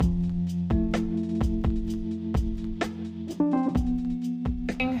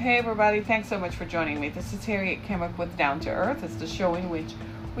Hey everybody, thanks so much for joining me. This is Harriet Kimmick with Down to Earth. It's the show in which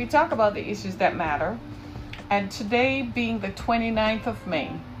we talk about the issues that matter. And today being the 29th of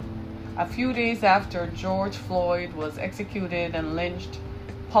May, a few days after George Floyd was executed and lynched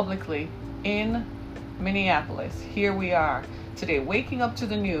publicly in Minneapolis, here we are today waking up to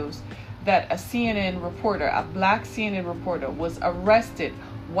the news that a CNN reporter, a black CNN reporter, was arrested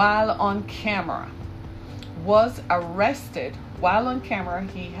while on camera.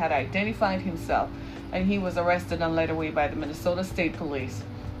 He had identified himself, and he was arrested and led away by the Minnesota State Police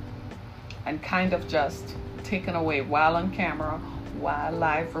and kind of just taken away while on camera, while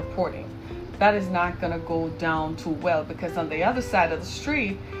live reporting. That is not going to go down too well, because on the other side of the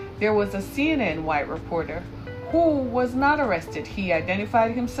street, there was a CNN white reporter who was not arrested. He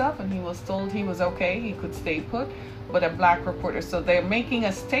identified himself and he was told he was okay, he could stay put, but a black reporter. So they're making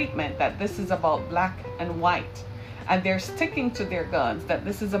a statement that this is about black and white. And they're sticking to their guns that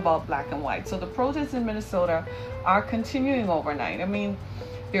this is about black and white. So the protests in Minnesota are continuing overnight. I mean,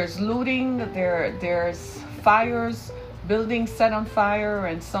 there's looting, there's fires, buildings set on fire,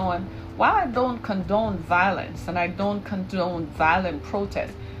 and so on. While I don't condone violence and I don't condone violent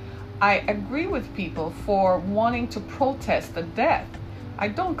protests, I agree with people for wanting to protest the death. I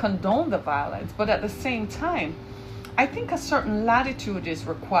don't condone the violence, but at the same time, I think a certain latitude is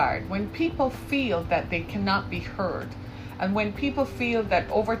required when people feel that they cannot be heard, and when people feel that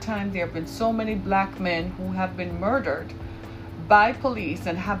over time there have been so many black men who have been murdered by police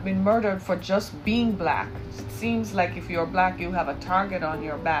and have been murdered for just being black. It seems like if you're black, you have a target on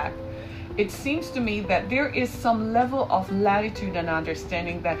your back. It seems to me that there is some level of latitude and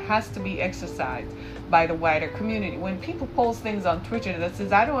understanding that has to be exercised by the wider community. When people post things on Twitter that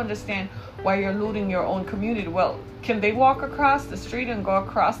says, I don't understand why you're looting your own community. Well, can they walk across the street and go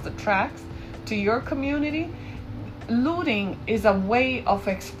across the tracks to your community? Looting is a way of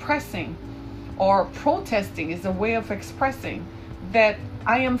expressing, or protesting is a way of expressing that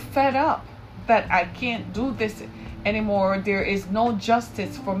I am fed up, that I can't do this anymore. There is no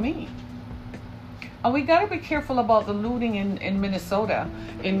justice for me. And we got to be careful about the looting in Minnesota,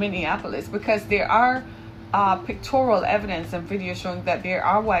 in Minneapolis, because there are pictorial evidence and video showing that there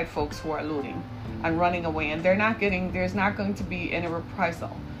are white folks who are looting and running away, and there's not going to be any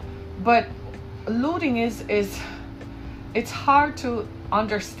reprisal. But looting it's hard to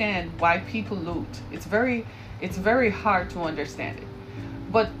understand why people loot. It's very hard to understand it.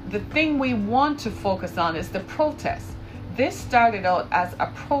 But the thing we want to focus on is the protest. This started out as a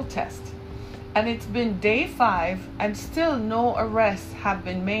protest, and it's been day 5, and still no arrests have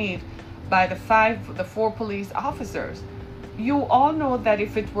been made by the 4 police officers. You all know that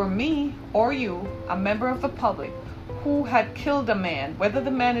if it were me or you, a member of the public, who had killed a man, whether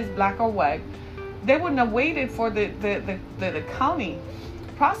the man is black or white, they wouldn't have waited for the county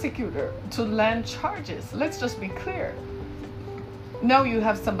prosecutor to land charges. Let's just be clear. Now you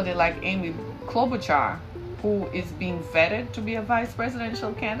have somebody like Amy Klobuchar, who is being vetted to be a vice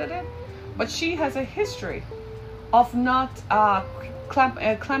presidential candidate, but she has a history of not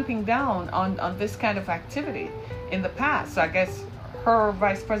clamping down on this kind of activity in the past. So I guess her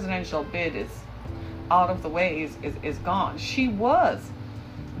vice presidential bid is out of the way, is gone. She was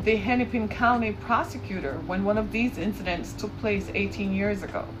the Hennepin County prosecutor when one of these incidents took place 18 years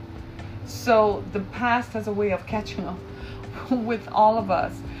ago. So the past has a way of catching up with all of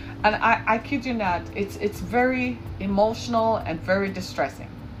us. And I kid you not, it's very emotional and very distressing.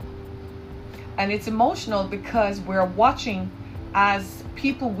 And it's emotional because we're watching as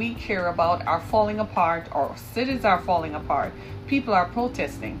people we care about are falling apart, or cities are falling apart, people are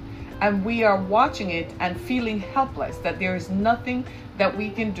protesting, and we are watching it and feeling helpless that there is nothing that we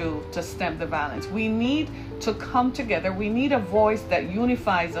can do to stem the violence. We need to come together. We need a voice that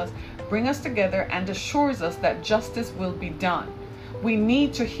unifies us, bring us together, and assures us that justice will be done. We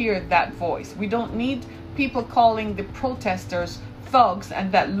need to hear that voice. We don't need people calling the protesters thugs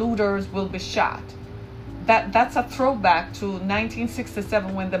and that looters will be shot. That's a throwback to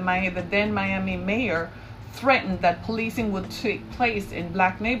 1967 when the then Miami mayor threatened that policing would take place in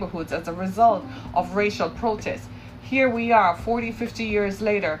black neighborhoods as a result of racial protests. Here we are 40, 50 years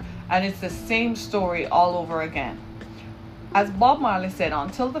later, and it's the same story all over again. As Bob Marley said,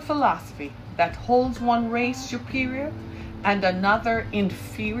 until the philosophy that holds one race superior and another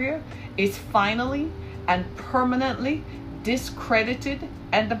inferior is finally and permanently discredited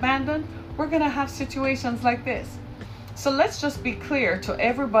and abandoned, we're going to have situations like this. So let's just be clear to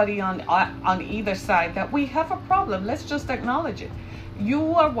everybody on either side that we have a problem. Let's just acknowledge it.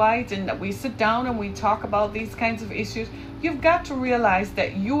 You are white, and we sit down and we talk about these kinds of issues. You've got to realize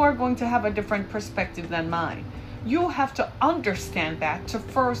that you are going to have a different perspective than mine. You have to understand that to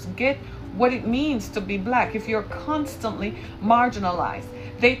first get what it means to be black if you're constantly marginalized.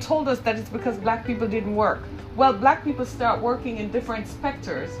 They told us that it's because black people didn't work. Well, black people start working in different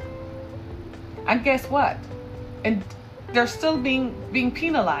sectors, and guess what? And they're still being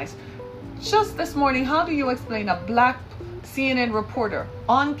penalized. Just this morning, how do you explain a black CNN reporter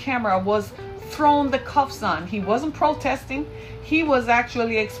on camera was thrown the cuffs on? He wasn't protesting. He was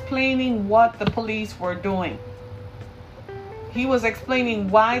actually explaining what the police were doing. He was explaining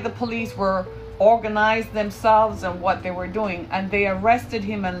why the police were organized themselves and what they were doing, and they arrested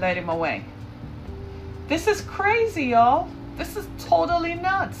him and let him away. This is crazy, y'all. This is totally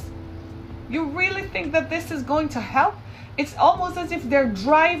nuts. You really think that this is going to help? It's almost as if they're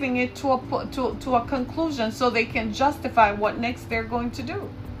driving it to a conclusion so they can justify what next they're going to do.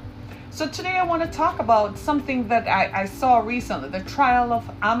 So today I want to talk about something that I saw recently, the trial of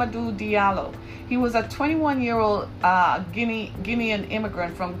Amadou Diallo. He was a 21-year-old Guinean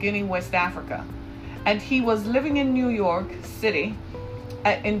immigrant from Guinea, West Africa. And he was living in New York City,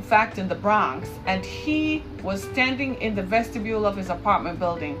 in fact in the Bronx, and he was standing in the vestibule of his apartment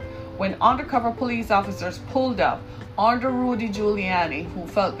building when undercover police officers pulled up under Rudy Giuliani, who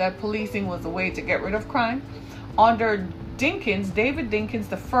felt that policing was the way to get rid of crime, under David Dinkins,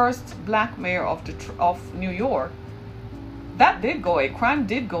 the first black mayor of New York. That did go away. Crime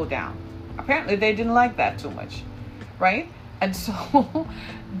did go down. Apparently they didn't like that too much, right? And so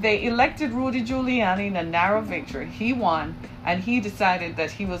they elected Rudy Giuliani in a narrow victory. He won, and he decided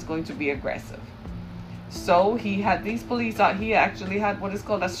that he was going to be aggressive. So he had these police out. He actually had what is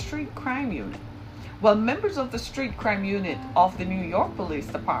called a street crime unit. Well, members of the street crime unit of the New York Police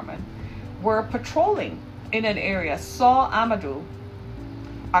Department were patrolling in an area, saw Amadou.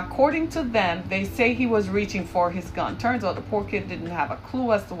 According to them, they say he was reaching for his gun. Turns out the poor kid didn't have a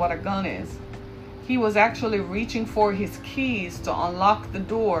clue as to what a gun is. He was actually reaching for his keys to unlock the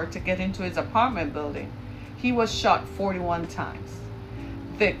door to get into his apartment building. He was shot 41 times.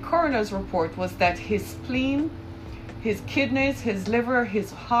 The coroner's report was that his spleen, his kidneys, his liver,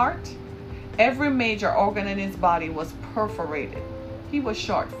 his heart, every major organ in his body was perforated. He was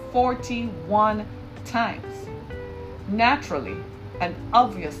shot 41 times. Naturally and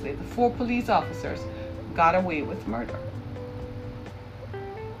obviously, the 4 police officers got away with murder.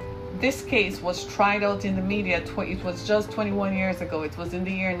 This case was tried out in the media. It was just 21 years ago. It was in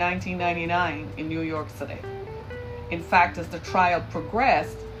the year 1999 in New York City. In fact, as the trial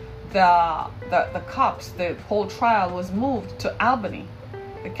progressed, the cops, the whole trial was moved to Albany,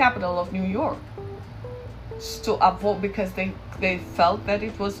 the capital of New York, to avoid, because they felt that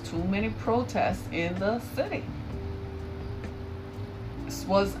it was too many protests in the city.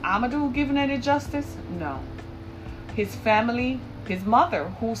 Was Amadou given any justice? No. His family, his mother,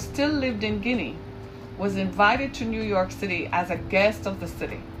 who still lived in Guinea, was invited to New York City as a guest of the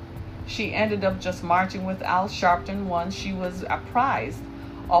city. She ended up just marching with Al Sharpton once she was apprised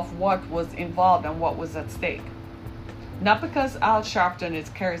of what was involved and what was at stake. Not because Al Sharpton is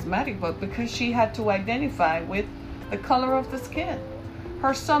charismatic, but because she had to identify with the color of the skin.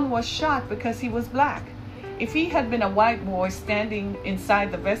 Her son was shot because he was black. If he had been a white boy standing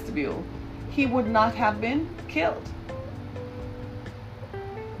inside the vestibule, he would not have been killed.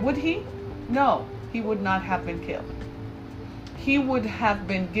 Would he? No, he would not have been killed. He would have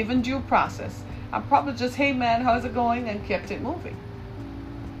been given due process. I probably just, hey man, how's it going? And kept it moving.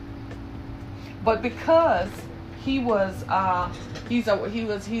 But because he was a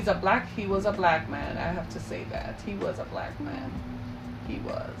black man, I have to say that. He was a black man. He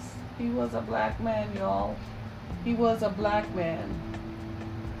was a black man, y'all. He was a black man.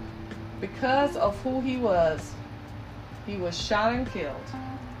 Because of who he was shot and killed.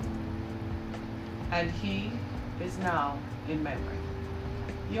 And he is now in memory.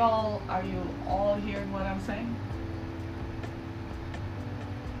 Y'all, are you all hearing what I'm saying?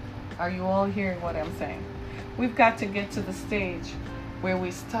 Are you all hearing what I'm saying? We've got to get to the stage where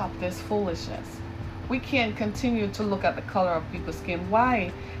we stop this foolishness. We can't continue to look at the color of people's skin.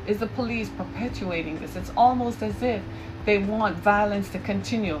 Why is the police perpetuating this? It's almost as if they want violence to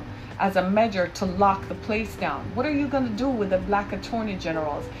continue as a measure to lock the place down. What are you going to do with the black attorney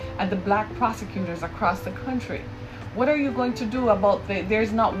generals and the black prosecutors across the country? What are you going to do about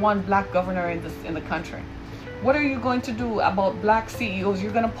there's not one black governor in the country? What are you going to do about black CEOs?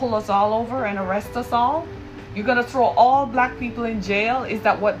 You're going to pull us all over and arrest us all? You're going to throw all black people in jail? Is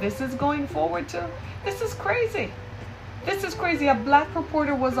that what this is going forward to? This is crazy. This is crazy. A black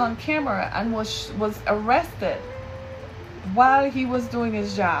reporter was on camera and was arrested while he was doing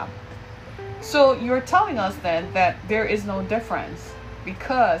his job. So you're telling us then that there is no difference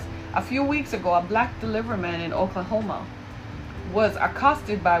because a few weeks ago, a black delivery man in Oklahoma was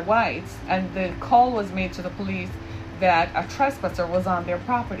accosted by whites, and the call was made to the police that a trespasser was on their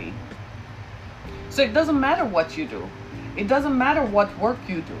property. So it doesn't matter what you do. It doesn't matter what work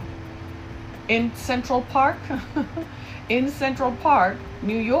you do. In Central Park,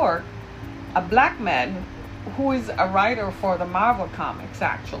 New York, a black man who is a writer for the Marvel comics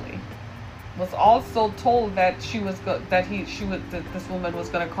actually was also told that this woman was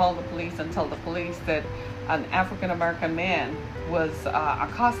going to call the police and tell the police that an African American man was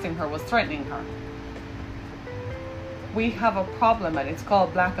accosting her, was threatening her. We have a problem, and it's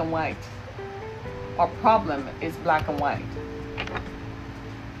called black and white. Our problem is black and white.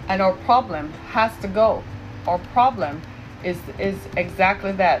 And our problem has to go. Our problem is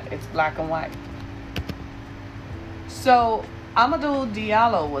exactly that. It's black and white. So Amadou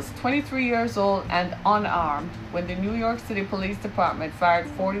Diallo was 23 years old and unarmed when the New York City Police Department fired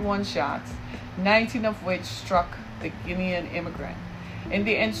 41 shots, 19 of which struck the Guinean immigrant. In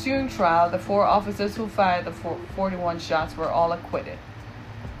the ensuing trial, the 4 officers who fired the 41 shots were all acquitted.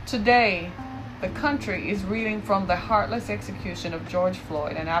 Today, the country is reeling from the heartless execution of George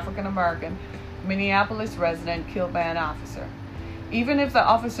Floyd, an African-American Minneapolis resident killed by an officer. Even if the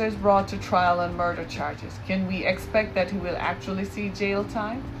officer is brought to trial on murder charges, can we expect that he will actually see jail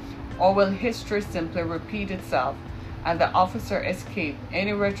time? Or will history simply repeat itself and the officer escape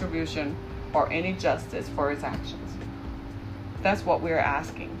any retribution or any justice for his actions? That's what we're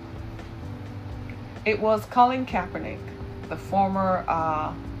asking. It was Colin Kaepernick, the former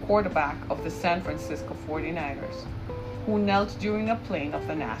quarterback of the San Francisco 49ers, who knelt during a playing of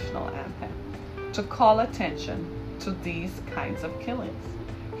the national anthem to call attention to these kinds of killings.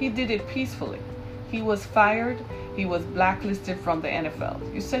 He did it peacefully. He was fired. He was blacklisted from the NFL.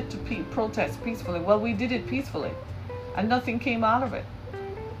 You said to protest peacefully. Well, we did it peacefully, and nothing came out of it.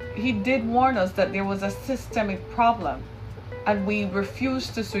 He did warn us that there was a systemic problem, and we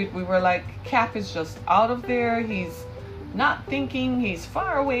refused to see it. We were like, Cap is just out of there. He's not thinking. He's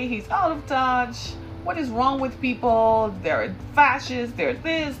far away. He's out of touch. What is wrong with people? They're fascists. They're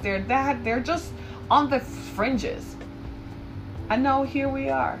this. They're that. They're just on the fringes. And now here we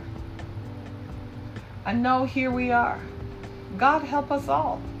are. God help us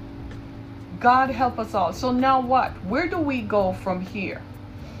all. God help us all. So now what? Where do we go from here?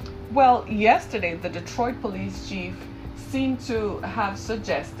 Well, yesterday, the Detroit police chief seemed to have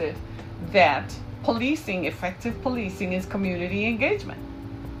suggested that effective policing is community engagement,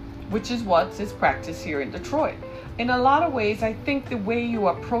 which is what is practiced here in Detroit. In a lot of ways, I think the way you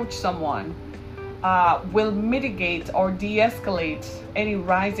approach someone will mitigate or de-escalate any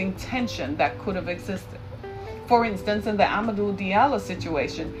rising tension that could have existed. For instance, in the Amadou Diallo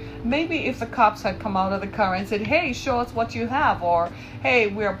situation, maybe if the cops had come out of the car and said, hey, show us what you have, or hey,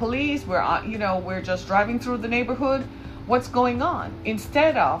 we're police, we're just driving through the neighborhood, what's going on?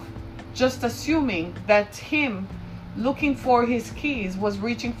 Instead of just assuming that him looking for his keys was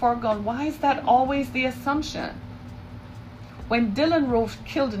reaching for a gun. Why is that always the assumption? When Dylan Roof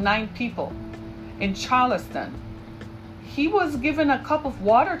killed 9 people in Charleston, he was given a cup of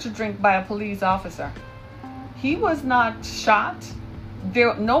water to drink by a police officer. He was not shot.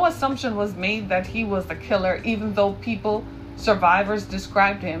 No assumption was made that he was the killer, even though survivors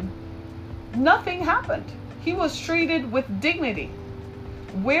described him. Nothing happened. He was treated with dignity.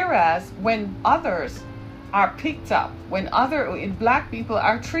 Whereas when others are picked up, when black people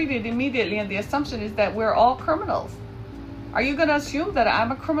are treated immediately, and the assumption is that we're all criminals. Are you going to assume that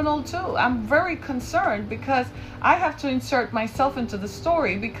I'm a criminal too? I'm very concerned because I have to insert myself into the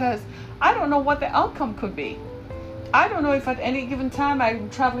story because I don't know what the outcome could be. I don't know if at any given time I'm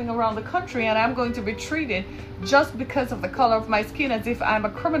traveling around the country and I'm going to be treated just because of the color of my skin as if I'm a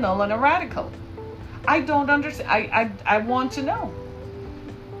criminal and a radical. I don't understand. I want to know.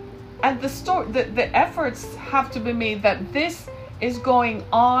 And the efforts have to be made that this is going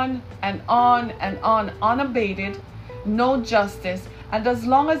on and on and on, unabated, no justice. And as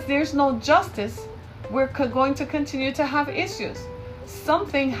long as there's no justice, we're going to continue to have issues.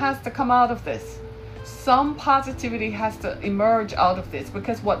 Something has to come out of this. Some positivity has to emerge out of this,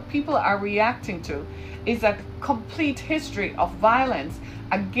 because what people are reacting to is a complete history of violence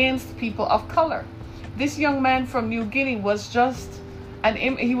against people of color. This young man from New Guinea was just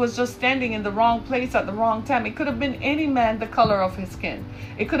standing in the wrong place at the wrong time. It could have been any man the color of his skin.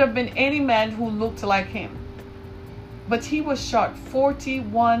 It could have been any man who looked like him. But he was shot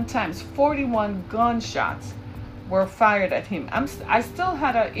 41 times. 41 gunshots were fired at him. I still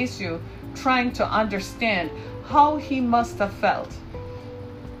had an issue trying to understand how he must have felt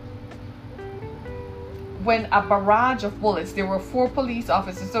when a barrage of bullets, there were 4 police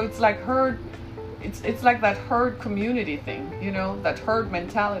officers. So it's like herd, it's like that herd community thing, you know, that herd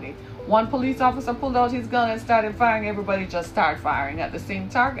mentality. One police officer pulled out his gun and started firing. Everybody just started firing at the same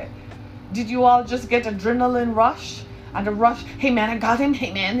target. Did you all just get adrenaline rush? And a rush, hey man, I got him,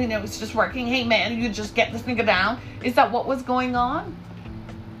 hey man, you know, it's just working, hey man, you just get this nigga down. Is that what was going on?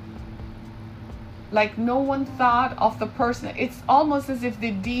 Like, no one thought of the person. It's almost as if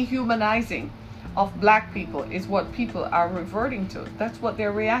the dehumanizing of black people is what people are reverting to. That's what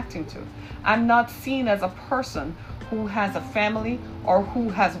they're reacting to. I'm not seen as a person who has a family or who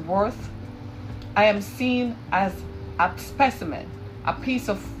has worth. I am seen as a specimen, a piece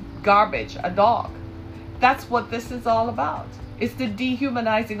of garbage, a dog. That's what this is all about. It's the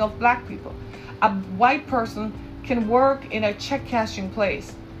dehumanizing of black people. A white person can work in a check cashing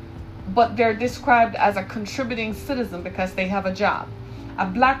place, but they're described as a contributing citizen because they have a job. A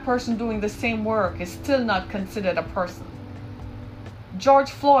black person doing the same work is still not considered a person. George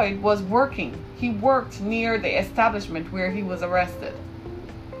Floyd was working. He worked near the establishment where he was arrested.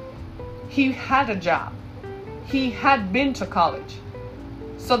 He had a job. He had been to college.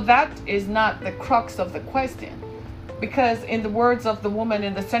 So that is not the crux of the question. Because in the words of the woman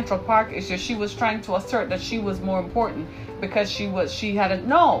in the Central Park issue, she was trying to assert that she was more important because she had a,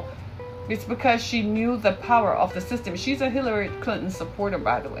 no. It's because she knew the power of the system. She's a Hillary Clinton supporter,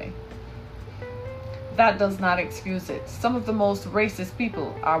 by the way. That does not excuse it. Some of the most racist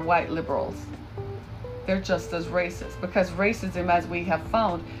people are white liberals. They're just as racist, because racism, as we have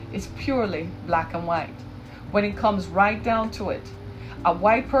found, is purely black and white. When it comes right down to it, a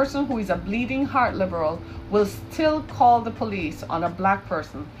white person who is a bleeding heart liberal will still call the police on a black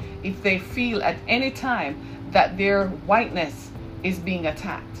person if they feel at any time that their whiteness is being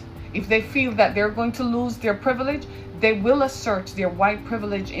attacked. If they feel that they're going to lose their privilege, they will assert their white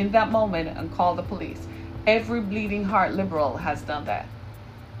privilege in that moment and call the police. Every bleeding heart liberal has done that.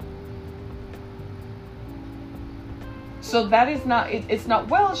 So that is not, it's not,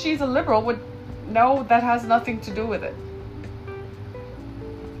 well, she's a liberal. No, that has nothing to do with it.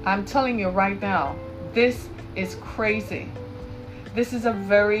 I'm telling you right now, this is crazy. This is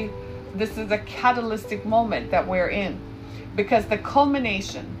a catalytic moment that we're in, because the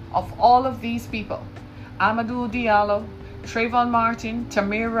culmination of all of these people, Amadou Diallo, Trayvon Martin,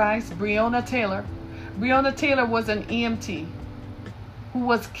 Tamir Rice, Breonna Taylor. Breonna Taylor was an EMT who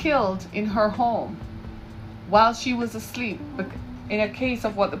was killed in her home while she was asleep. In a case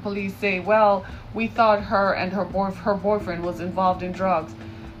of what the police say, well, we thought her and her boyfriend was involved in drugs.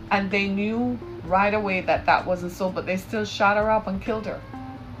 And they knew right away that that wasn't so, but they still shot her up and killed her.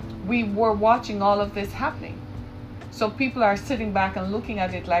 We were watching all of this happening. So people are sitting back and looking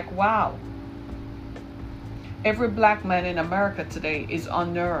at it like, wow. Every black man in America today is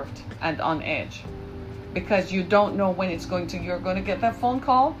unnerved and on edge, because you don't know when you're going to get that phone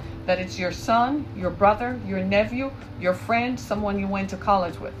call that it's your son, your brother, your nephew, your friend, someone you went to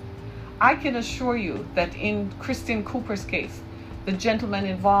college with. I can assure you that in Christian Cooper's case, the gentleman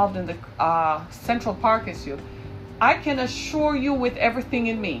involved in the Central Park issue, I can assure you with everything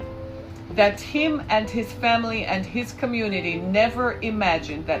in me that him and his family and his community never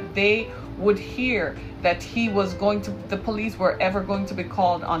imagined that they would hear that the police were ever going to be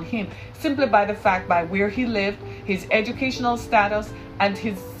called on him, simply by the fact by where he lived, his educational status, and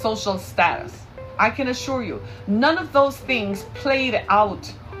his social status. I can assure you, none of those things played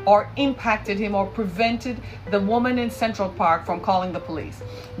out or impacted him or prevented the woman in Central Park from calling the police.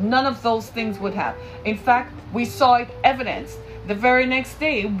 None of those things would have. In fact, we saw it evidenced the very next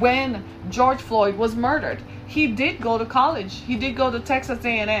day when George Floyd was murdered. He did go to college. He did go to Texas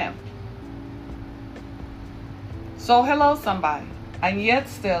A&M. So hello somebody. And yet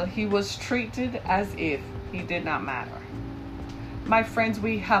still he was treated as if he did not matter. My friends,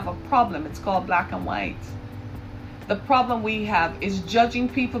 we have a problem. It's called black and white. The problem we have is judging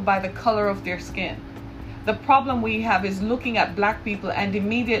people by the color of their skin. The problem we have is looking at black people and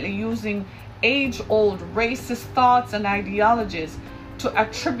immediately using age-old racist thoughts and ideologies to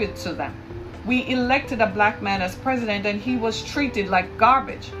attribute to them. We elected a black man as president and he was treated like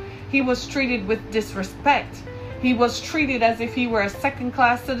garbage. He was treated with disrespect. He was treated as if he were a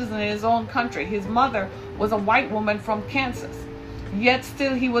second-class citizen in his own country. His mother was a white woman from Kansas. Yet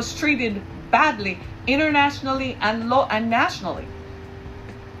still he was treated badly internationally and nationally.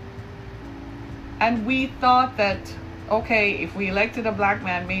 And we thought that, okay, if we elected a black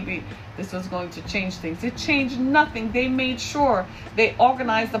man, maybe this was going to change things. It changed nothing. They made sure they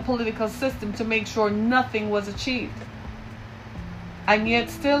organized the political system to make sure nothing was achieved. And yet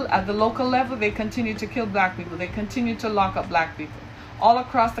still at the local level, they continue to kill black people. They continue to lock up black people. All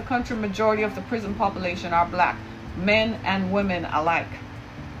across the country, majority of the prison population are black, men and women alike.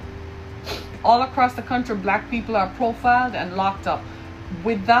 All across the country, black people are profiled and locked up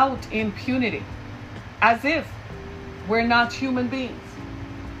without impunity, as if we're not human beings.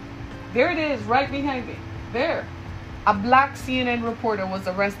 There it is, right behind me. There. A black CNN reporter was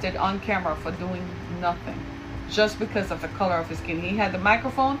arrested on camera for doing nothing, just because of the color of his skin. He had the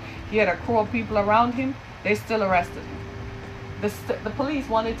microphone, he had a crew of people around him, they still arrested him. The police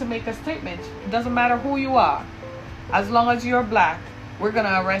wanted to make a statement. It doesn't matter who you are. As long as you're black, we're going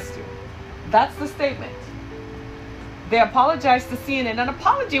to arrest you. That's the statement. They apologized to CNN. An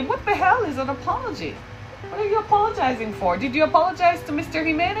apology? What the hell is an apology? What are you apologizing for? Did you apologize to Mr.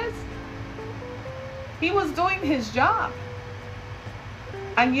 Jimenez? He was doing his job.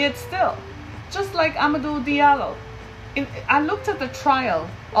 And yet still, just like Amadou Diallo, I looked at the trial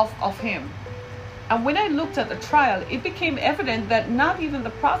of him. And when I looked at the trial, it became evident that not even the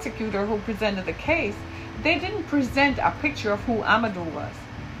prosecutor who presented the case, they didn't present a picture of who Amadou was.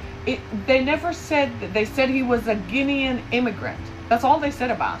 They never said, they said he was a Guinean immigrant. That's all they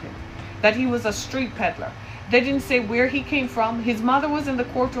said about him. That he was a street peddler. They didn't say where he came from. His mother was in the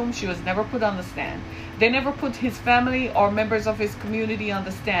courtroom. She was never put on the stand. They never put his family or members of his community on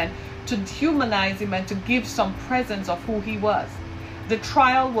the stand to humanize him and to give some presence of who he was. The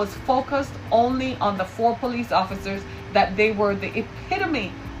trial was focused only on the 4 police officers, that they were the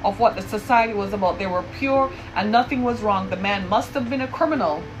epitome of what the society was about. They were pure and nothing was wrong. The man must have been a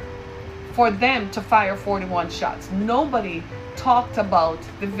criminal for them to fire 41 shots. Nobody talked about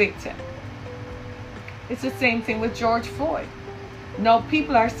the victim. It's the same thing with George Floyd. Now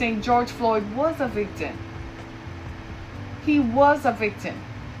people are saying George Floyd was a victim. He was a victim.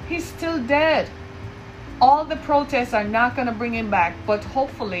 He's still dead. All the protests are not going to bring him back, but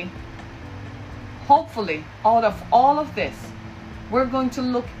hopefully, out of all of this, we're going to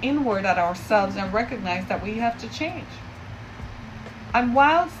look inward at ourselves and recognize that we have to change. And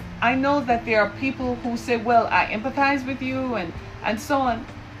whilst I know that there are people who say, well, I empathize with you and so on,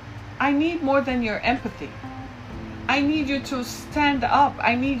 I need more than your empathy. I need you to stand up.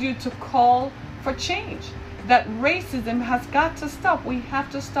 I need you to call for change. That racism has got to stop. We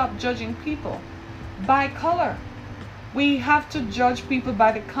have to stop judging people by color. We have to judge people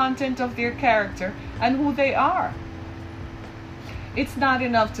by the content of their character and who they are. It's not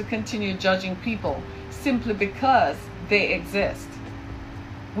enough to continue judging people simply because they exist.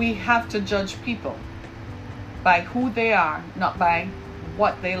 We have to judge people by who they are, not by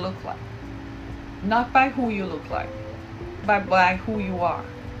what they look like. Not by who you look like, but by who you are.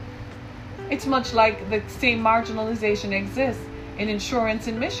 It's much like the same marginalization exists in insurance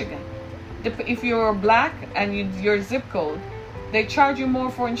in Michigan. If you're black and your zip code, they charge you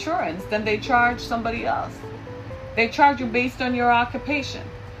more for insurance than they charge somebody else. They charge you based on your occupation.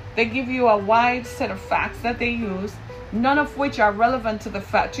 They give you a wide set of facts that they use, none of which are relevant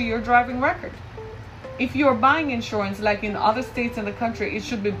to your driving record. If you're buying insurance, like in other states in the country, it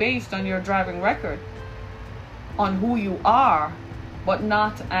should be based on your driving record, on who you are, but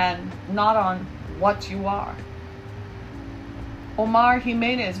not on what you are. Omar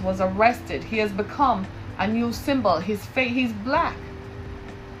Jimenez was arrested. He has become a new symbol. His face, he's black.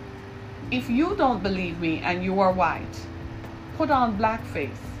 If you don't believe me and you are white, put on blackface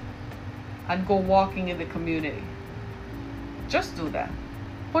and go walking in the community. Just do that.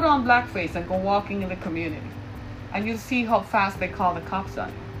 Put on blackface and go walking in the community. And you'll see how fast they call the cops on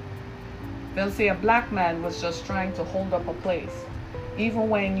you. They'll say a black man was just trying to hold up a place, even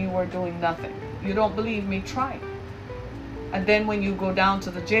when you were doing nothing. You don't believe me? Try it. And then when you go down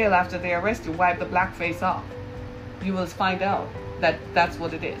to the jail after they arrest you, wipe the blackface off. You will find out that that's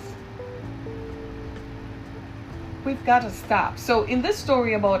what it is. We've got to stop. So in this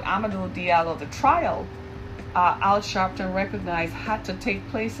story about Amadou Diallo, the trial, Al Sharpton recognized had to take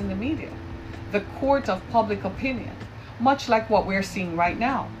place in the media. The court of public opinion, much like what we're seeing right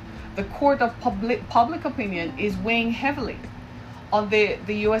now. The court of public opinion is weighing heavily on the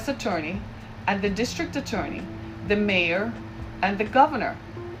U.S. attorney and the district attorney, the mayor, and the governor.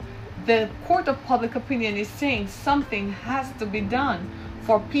 The court of public opinion is saying something has to be done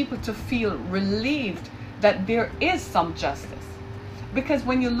for people to feel relieved that there is some justice. Because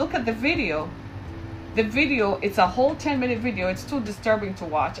when you look at the video, it's a whole 10-minute video. It's too disturbing to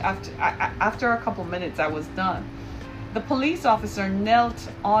watch. After a couple minutes, I was done. The police officer knelt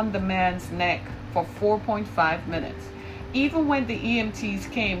on the man's neck for 4.5 minutes. Even when the EMTs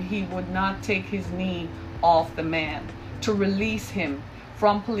came, he would not take his knee off the man to release him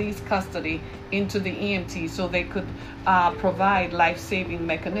from police custody into the EMT so they could provide life-saving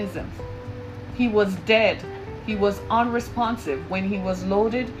mechanisms. He was dead. He was unresponsive when he was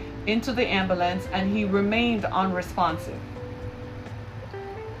loaded into the ambulance, and he remained unresponsive.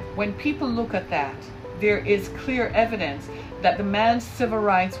 When people look at that, there is clear evidence that the man's civil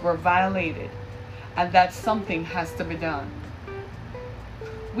rights were violated and that something has to be done.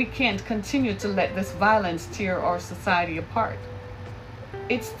 We can't continue to let this violence tear our society apart.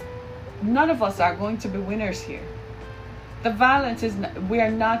 None of us are going to be winners here. The violence we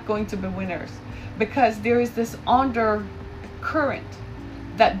are not going to be winners, because there is this undercurrent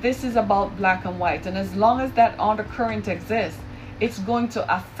that this is about black and white. And as long as that undercurrent exists, it's going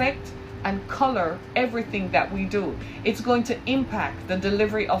to affect and color everything that we do. It's going to impact the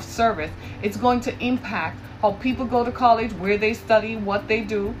delivery of service. It's going to impact how people go to college, where they study, what they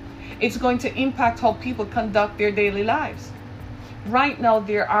do. It's going to impact how people conduct their daily lives. Right now,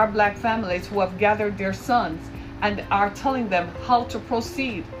 there are black families who have gathered their sons and are telling them how to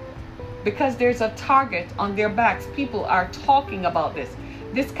proceed, because there's a target on their backs. People are talking about this.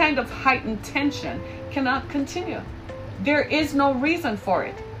 This kind of heightened tension cannot continue. There is no reason for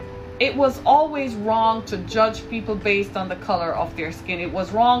it. It was always wrong to judge people based on the color of their skin. It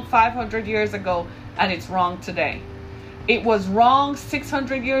was wrong 500 years ago, and it's wrong today. It was wrong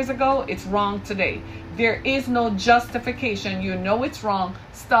 600 years ago, it's wrong today. There is no justification. You know it's wrong,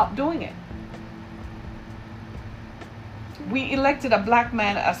 stop doing it. We elected a black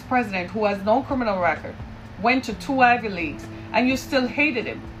man as president who has no criminal record, went to 2 Ivy Leagues, and you still hated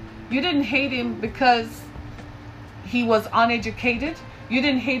him. You didn't hate him because he was uneducated. You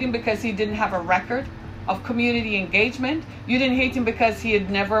didn't hate him because he didn't have a record of community engagement. You didn't hate him because he had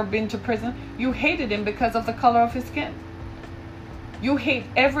never been to prison. You hated him because of the color of his skin. You hate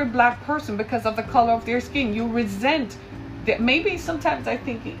every black person because of the color of their skin. You resent that. Maybe sometimes I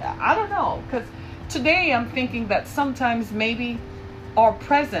think, I don't know, because today I'm thinking that sometimes maybe our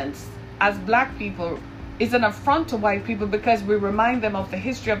presence as black people is an affront to white people, because we remind them of the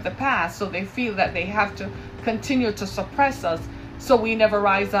history of the past, so they feel that they have to continue to suppress us so we never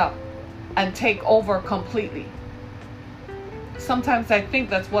rise up and take over completely. Sometimes I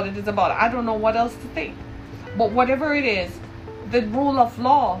think that's what it is about. I don't know what else to think. But whatever it is, the rule of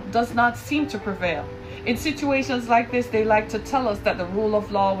law does not seem to prevail. In situations like this, they like to tell us that the rule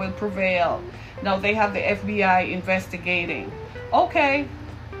of law will prevail. Now they have the FBI investigating. Okay,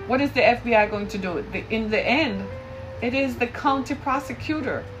 what is the FBI going to do? In the end, it is the county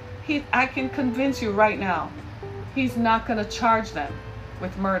prosecutor. I can convince you right now, he's not going to charge them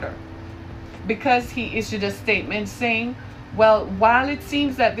with murder, because he issued a statement saying, well, while it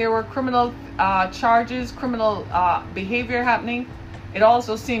seems that there were criminal charges, criminal behavior happening, it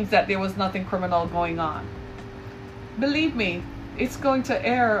also seems that there was nothing criminal going on. Believe me, it's going to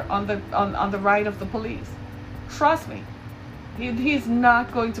err on the right of the police. Trust me. He's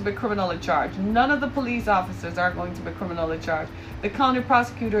not going to be criminally charged. None of the police officers are going to be criminally charged. The county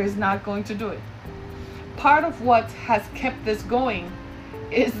prosecutor is not going to do it. Part of what has kept this going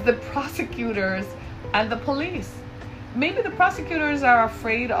is the prosecutors and the police. Maybe the prosecutors are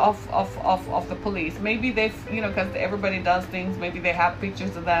afraid of the police. Maybe they've, because everybody does things. Maybe they have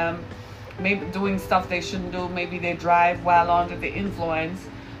pictures of them, maybe doing stuff they shouldn't do. Maybe they drive while under the influence,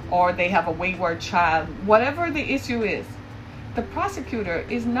 or they have a wayward child. Whatever the issue is, the prosecutor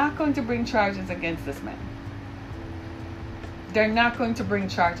is not going to bring charges against this man. They're not going to bring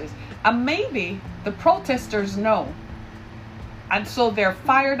charges. And maybe the protesters know. And so they're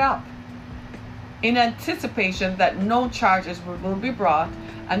fired up in anticipation that no charges will be brought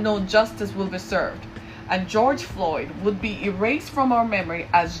and no justice will be served. And George Floyd would be erased from our memory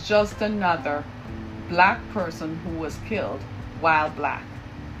as just another black person who was killed while black.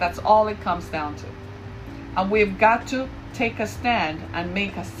 That's all it comes down to. And we've got to take a stand and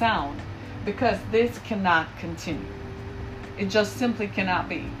make a sound, because this cannot continue. It just simply cannot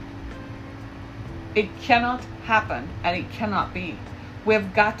be. It cannot happen, and it cannot be.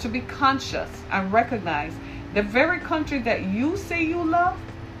 We've got to be conscious and recognize the very country that you say you love,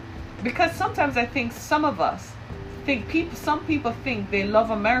 because sometimes I think some people think they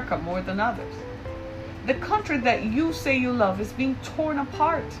love America more than others. The country that you say you love is being torn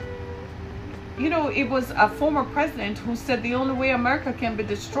apart. It was a former president who said the only way America can be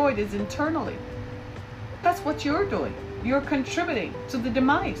destroyed is internally. That's what you're doing. You're contributing to the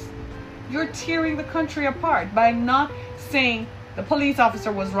demise. You're tearing the country apart by not saying the police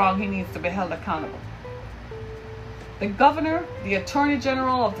officer was wrong, he needs to be held accountable. The governor, the attorney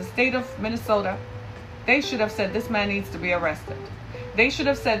general of the state of Minnesota, they should have said this man needs to be arrested. They should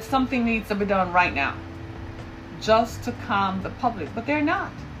have said something needs to be done right now, just to calm the public. But they're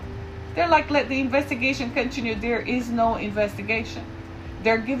not. They're like, let the investigation continue. There is no investigation.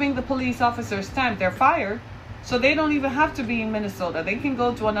 They're giving the police officers time. They're fired, So they don't even have to be in Minnesota. They can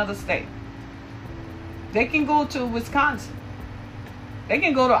go to another state. They can go to Wisconsin. They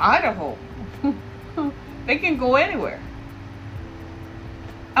can go to Idaho. They can go anywhere.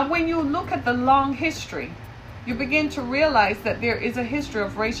 And when you look at the long history, you begin to realize that there is a history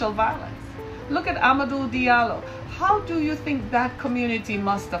of racial violence. Look at Amadou Diallo. How do you think that community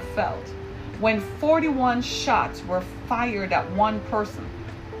must have felt when 41 shots were fired at one person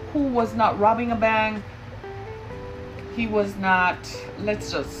who was not robbing a bank? He was not,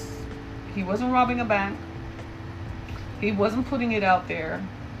 he wasn't robbing a bank. He wasn't putting it out there.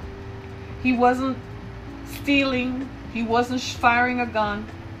 He wasn't stealing. He wasn't firing a gun.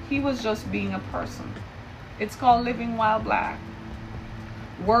 He was just being a person. It's called living while black.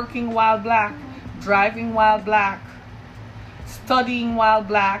 Working while black. Driving while black. Studying while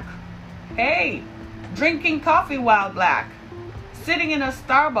black. Hey, drinking coffee while black. Sitting in a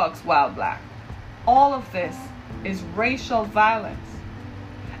Starbucks while black. All of this is racial violence.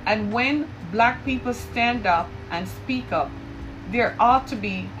 And when black people stand up and speak up, there ought to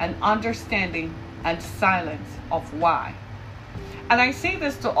be an understanding and silence of why. And I say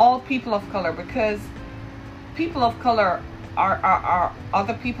this to all people of color because people of color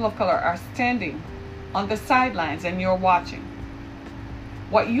other people of color are standing on the sidelines and you're watching.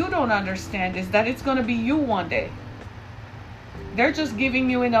 What you don't understand is that it's going to be you one day. They're just giving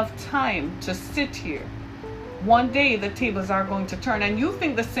you enough time to sit here. One day the tables are going to turn, and you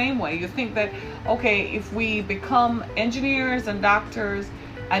think the same way. You think that, okay, if we become engineers and doctors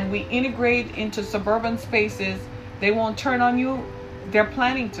and we integrate into suburban spaces, they won't turn on you. They're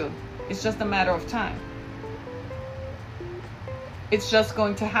planning to. It's just a matter of time. It's just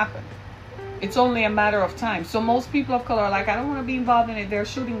going to happen. It's only a matter of time. So most people of color are like, I don't want to be involved in it. They're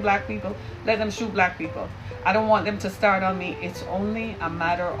shooting black people. Let them shoot black people. I don't want them to start on me. It's only a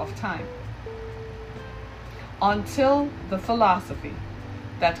matter of time. Until the philosophy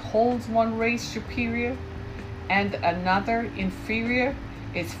that holds one race superior and another inferior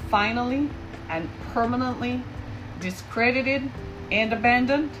is finally and permanently discredited and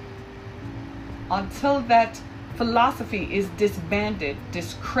abandoned, until that philosophy is disbanded,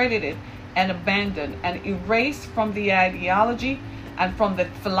 discredited, and abandoned and erased from the ideology and from the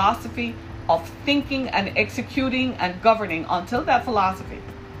philosophy of thinking and executing and governing, until that philosophy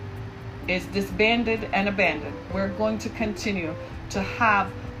is disbanded and abandoned, we're going to continue to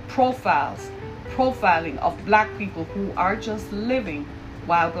have profiling of black people who are just living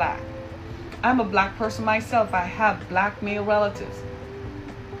while black. I'm a black person myself. I have black male relatives.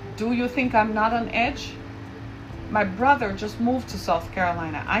 Do you think I'm not on edge? My brother just moved to South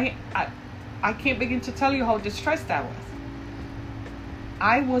Carolina. I can't begin to tell you how distressed I was.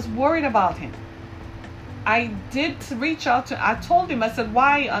 I was worried about him. I did reach out to, I told him, I said,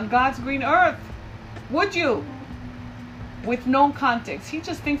 why on God's green earth would you? With no context. He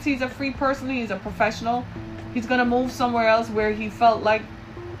just thinks he's a free person. He's a professional. He's going to move somewhere else where he felt like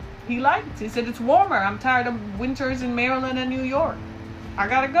he liked. He said, it's warmer. I'm tired of winters in Maryland and New York. I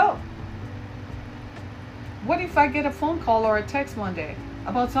got to go. What if I get a phone call or a text one day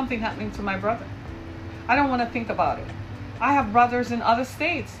about something happening to my brother? I don't want to think about it. I have brothers in other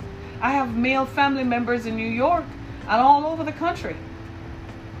states. I have male family members in New York and all over the country.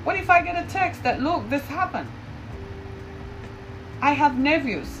 What if I get a text that, look, this happened? I have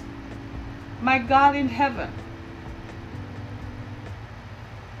nephews. My God in heaven.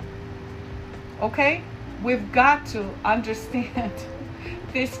 Okay? We've got to understand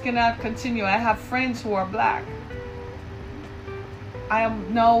this cannot continue. I have friends who are black. I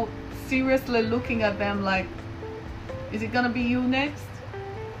am now seriously looking at them like, is it going to be you next?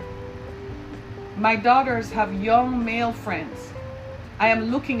 My daughters have young male friends. I am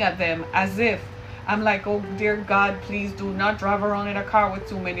looking at them as if I'm like, oh dear God, please do not drive around in a car with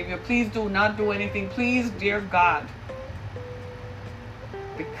too many of you. Please do not do anything. Please, dear God.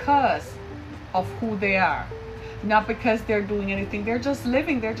 Because of who they are. Not because they're doing anything. They're just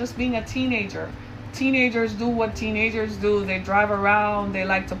living. They're just being a teenager. Teenagers do what teenagers do. They drive around. They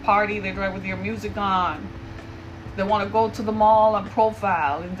like to party. They drive with their music on. They want to go to the mall and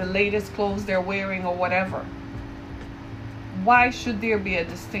profile in the latest clothes they're wearing or whatever. Why should there be a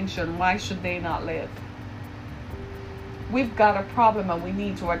distinction? Why should they not live? We've got a problem and we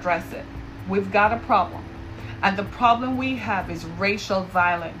need to address it. We've got a problem. And the problem we have is racial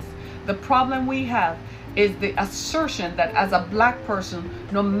violence. The problem we have is the assertion that as a black person,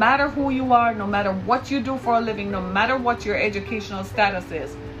 no matter who you are, no matter what you do for a living, no matter what your educational status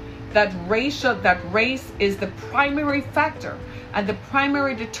is, that race is the primary factor And the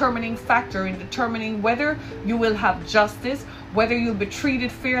primary determining factor in determining whether you will have justice, whether you'll be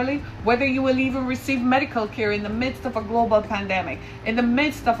treated fairly, whether you will even receive medical care in the midst of a global pandemic, in the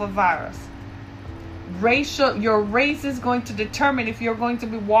midst of a virus. Your race is going to determine if you're going to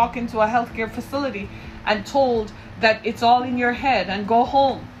be walking to a healthcare facility and told that it's all in your head and go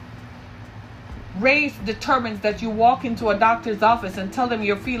home. Race determines that you walk into a doctor's office and tell them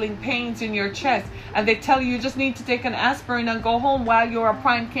you're feeling pains in your chest, and they tell you just need to take an aspirin and go home while you're a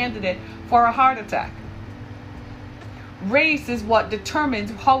prime candidate for a heart attack. Race is what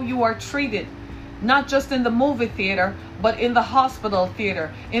determines how you are treated, not just in the movie theater, but in the hospital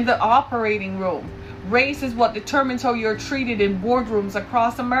theater, in the operating room. Race is what determines how you're treated in boardrooms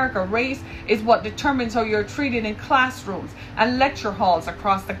across America. Race is what determines how you're treated in classrooms and lecture halls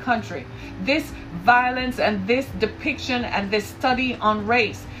across the country. This violence and this depiction and this study on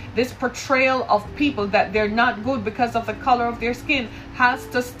race, this portrayal of people that they're not good because of the color of their skin, has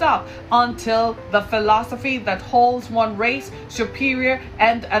to stop until the philosophy that holds one race superior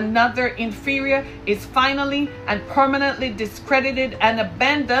and another inferior is finally and permanently discredited and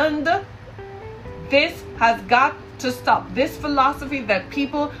abandoned. This has got to stop. This philosophy that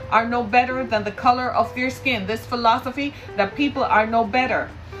people are no better than the color of their skin, this philosophy that people are no better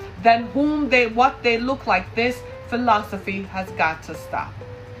than what they look like, this philosophy has got to stop.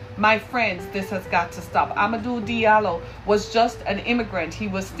 My friends, this has got to stop. Amadou Diallo was just an immigrant. He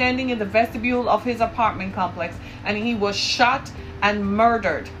was standing in the vestibule of his apartment complex and he was shot and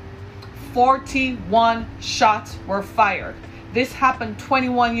murdered. 41 shots were fired. This happened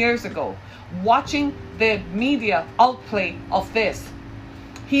 21 years ago. Watching the media outplay of this,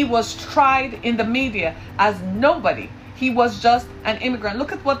 he was tried in the media as nobody. He was just an immigrant.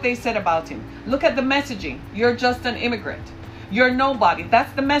 Look at what they said about him. Look at the messaging. You're just an immigrant. You're nobody.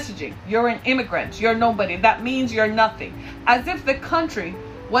 That's the messaging. You're an immigrant. You're nobody. That means you're nothing. As if the country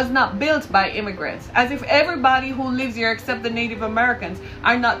was not built by immigrants. As if everybody who lives here except the Native Americans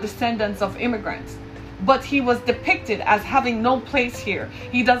are not descendants of immigrants. But he was depicted as having no place here.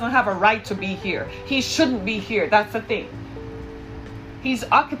 He doesn't have a right to be here. He shouldn't be here. That's the thing. He's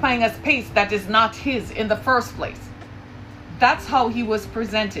occupying a space that is not his in the first place. That's how he was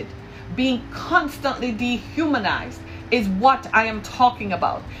presented. Being constantly dehumanized is what I am talking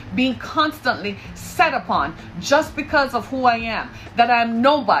about. Being constantly set upon just because of who I am. That I'm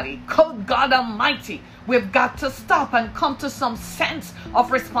nobody. Good God Almighty. We've got to stop and come to some sense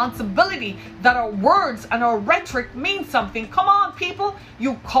of responsibility that our words and our rhetoric mean something. Come on, people.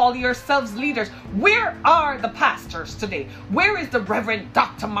 You call yourselves leaders. Where are the pastors today? Where is the Reverend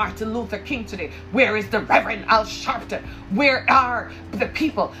Dr. Martin Luther King today? Where is the Reverend Al Sharpton? Where are the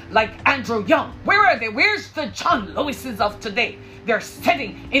people like Andrew Young? Where are they? Where's the John Lewises of today? They're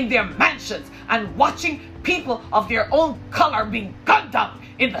sitting in their mansions and watching people of their own color being gunned down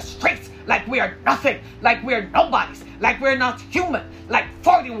in the streets like we are nothing, like we're nobodies, like we're not human, like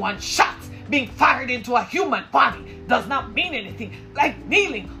 41 shots being fired into a human body does not mean anything, like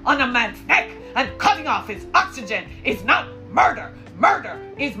kneeling on a man's neck and cutting off his oxygen is not murder. Murder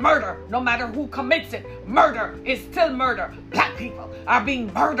is murder, no matter who commits it. Murder is still murder. Black people are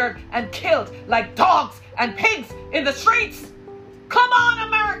being murdered and killed like dogs and pigs in the streets. Come on,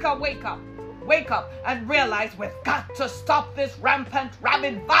 America, wake up. Wake up and realize we've got to stop this rampant,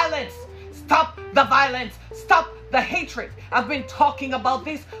 rabid violence. Stop the violence. Stop the hatred. I've been talking about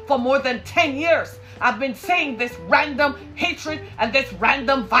this for more than 10 years. I've been saying this random hatred and this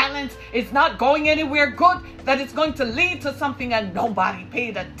random violence is not going anywhere good, that it's going to lead to something, and nobody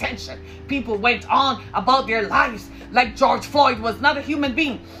paid attention. People went on about their lives like George Floyd was not a human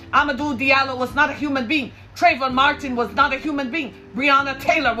being. Amadou Diallo was not a human being. Trayvon Martin was not a human being. Breonna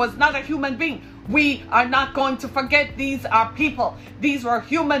Taylor was not a human being. We are not going to forget these are people. These were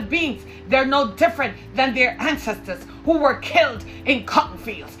human beings. They're no different than their ancestors who were killed in cotton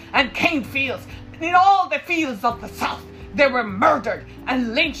fields and cane fields. In all the fields of the South, they were murdered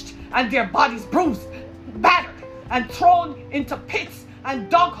and lynched and their bodies bruised, battered, and thrown into pits and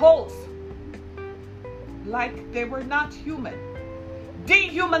dug holes like they were not human.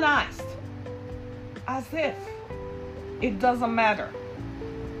 Dehumanized. As if it doesn't matter.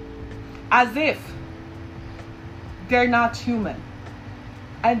 As if they're not human.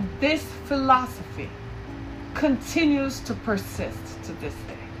 And this philosophy continues to persist to this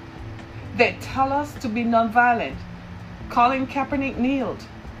day. They tell us to be nonviolent. Colin Kaepernick kneeled.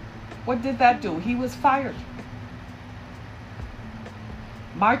 What did that do? He was fired.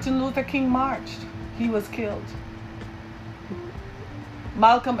 Martin Luther King marched. He was killed.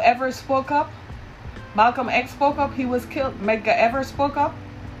 Malcolm X spoke up. Malcolm X spoke up. He was killed. Medgar Evers spoke up.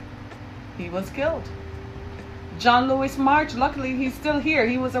 He was killed. John Lewis March, luckily he's still here.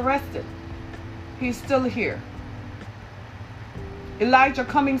 He was arrested. He's still here. Elijah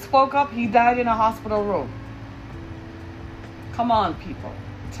Cummings spoke up. He died in a hospital room. Come on, people.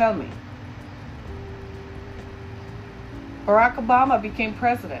 Tell me. Barack Obama became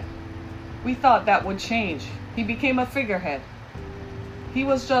president. We thought that would change. He became a figurehead. He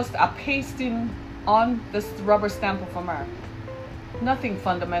was just a pasting on this rubber stamp of America. Nothing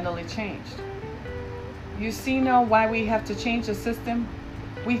fundamentally changed. You see now why we have to change the system?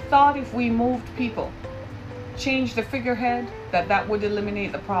 We thought if we moved people, changed the figurehead, that would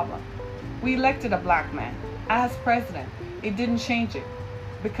eliminate the problem. We elected a black man as president. It didn't change it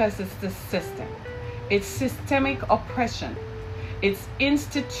because it's the system. It's systemic oppression. It's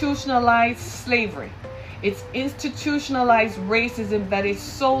institutionalized slavery. It's institutionalized racism that is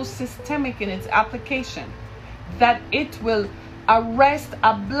so systemic in its application that it will arrest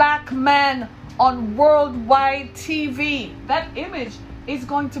a black man on worldwide TV. That image is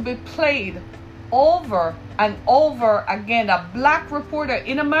going to be played over and over again. A black reporter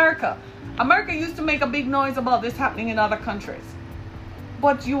in America. America used to make a big noise about this happening in other countries.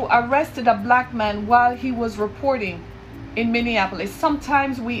 But you arrested a black man while he was reporting in Minneapolis.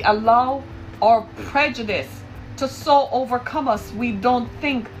 Sometimes we allow our prejudice to so overcome us, we don't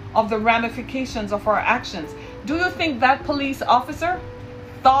think of the ramifications of our actions. Do you think that police officer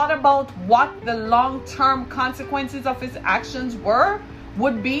thought about what the long-term consequences of his actions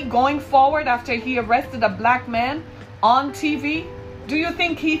would be going forward after he arrested a black man on TV? Do you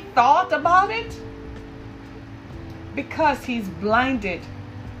think he thought about it? Because he's blinded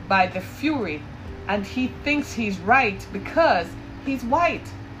by the fury and he thinks he's right because he's white.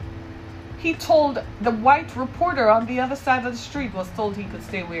 He told the white reporter on the other side of the street was told he could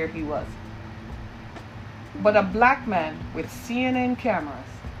stay where he was. But a black man with CNN cameras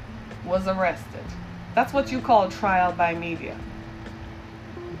was arrested. That's what you call trial by media.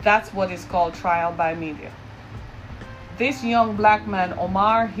 That's what is called trial by media. This young black man,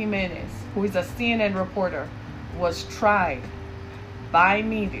 Omar Jimenez, who is a CNN reporter, was tried by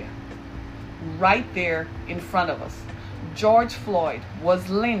media right there in front of us. George Floyd was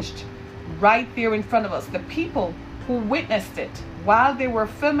lynched right there in front of us. The people who witnessed it while they were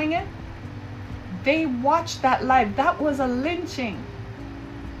filming it, they watched that live. That was a lynching.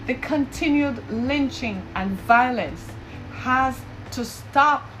 The continued lynching and violence has to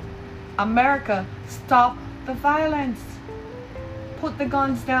stop. America, stop the violence. Put the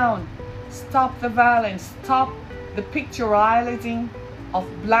guns down. Stop the violence. Stop the pictorializing of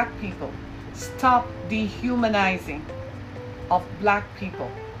black people. Stop dehumanizing of black people.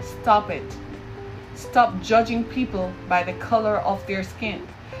 Stop it. Stop judging people by the color of their skin.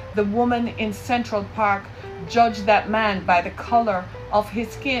 The woman in Central Park judged that man by the color of his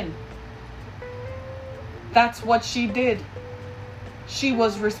skin. That's what she did. She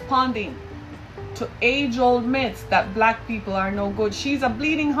was responding to age-old myths that black people are no good. She's a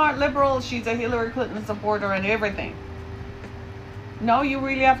bleeding heart liberal. She's a Hillary Clinton supporter and everything. No, you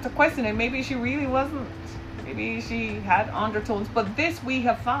really have to question it. Maybe she really wasn't. Maybe she had undertones. But this we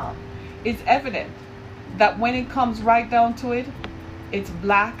have found. It's evident that when it comes right down to it, it's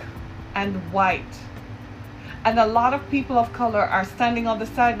black and white. And a lot of people of color are standing on the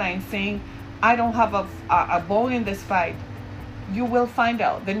sidelines saying, I don't have a bone in this fight. You will find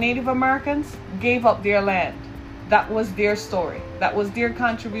out. The Native Americans gave up their land. That was their story. That was their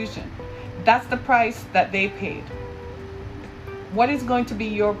contribution. That's the price that they paid. What is going to be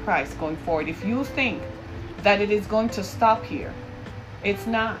your price going forward? If you think that it is going to stop here, it's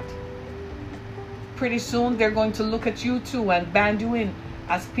not. Pretty soon they're going to look at you too and ban you in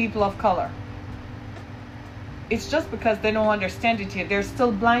as people of color. It's just because they don't understand it yet. They're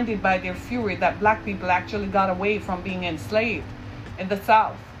still blinded by their fury that black people actually got away from being enslaved in the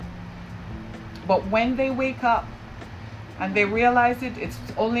South. But when they wake up and they realize it, it's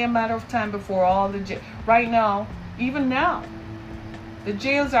only a matter of time before all the right now, even now, the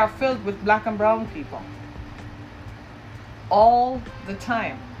jails are filled with black and brown people. All the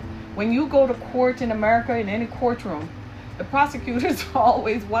time. When you go to court in America, in any courtroom, the prosecutors are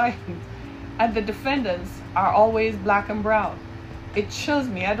always white and the defendants are always black and brown. It chills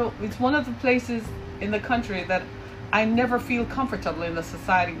me. It's one of the places in the country that I never feel comfortable in the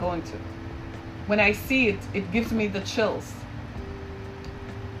society going to. When I see it, it gives me the chills.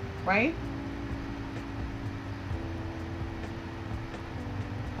 Right?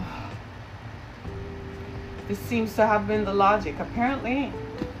 This seems to have been the logic. Apparently.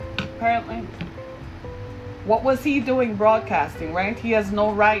 What was he doing broadcasting, right? He has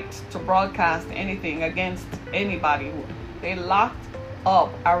no right to broadcast anything against anybody. They locked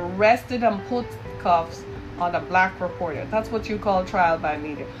up, arrested and put cuffs on a black reporter. That's what you call trial by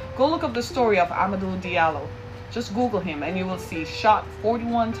media. Go look up the story of Amadou Diallo. Just Google him and you will see shot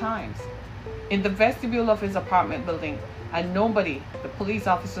 41 times in the vestibule of his apartment building, and nobody, the police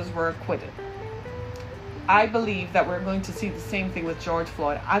officers, were acquitted. I believe that we're going to see the same thing with George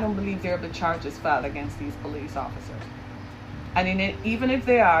Floyd. I don't believe there have been charges filed against these police officers. And even if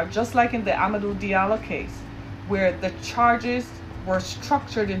they are, just like in the Amadou Diallo case, where the charges were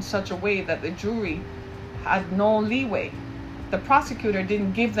structured in such a way that the jury had no leeway, the prosecutor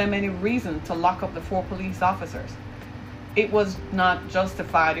didn't give them any reason to lock up the 4 police officers. It was not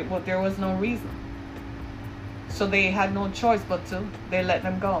justified. There was no reason. So they had no choice but to. They let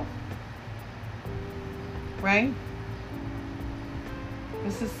them go. Right?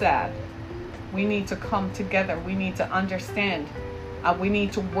 This is sad. We need to come together. We need to understand. We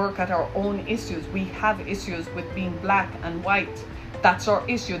need to work at our own issues. We have issues with being black and white. That's our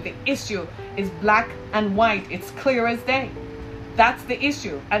issue. The issue is black and white. It's clear as day. That's the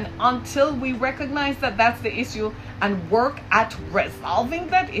issue. And until we recognize that that's the issue and work at resolving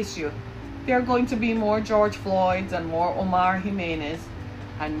that issue, there are going to be more George Floyds and more Omar Jimenez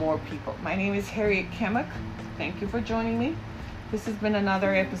and more people. My name is Harriet Kemick. Thank you for joining me. This has been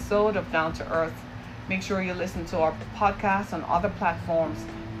another episode of Down to Earth. Make sure you listen to our podcast on other platforms.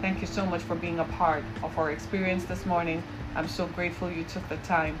 Thank you so much for being a part of our experience this morning. I'm so grateful you took the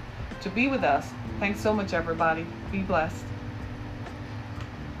time to be with us. Thanks so much, everybody. Be blessed.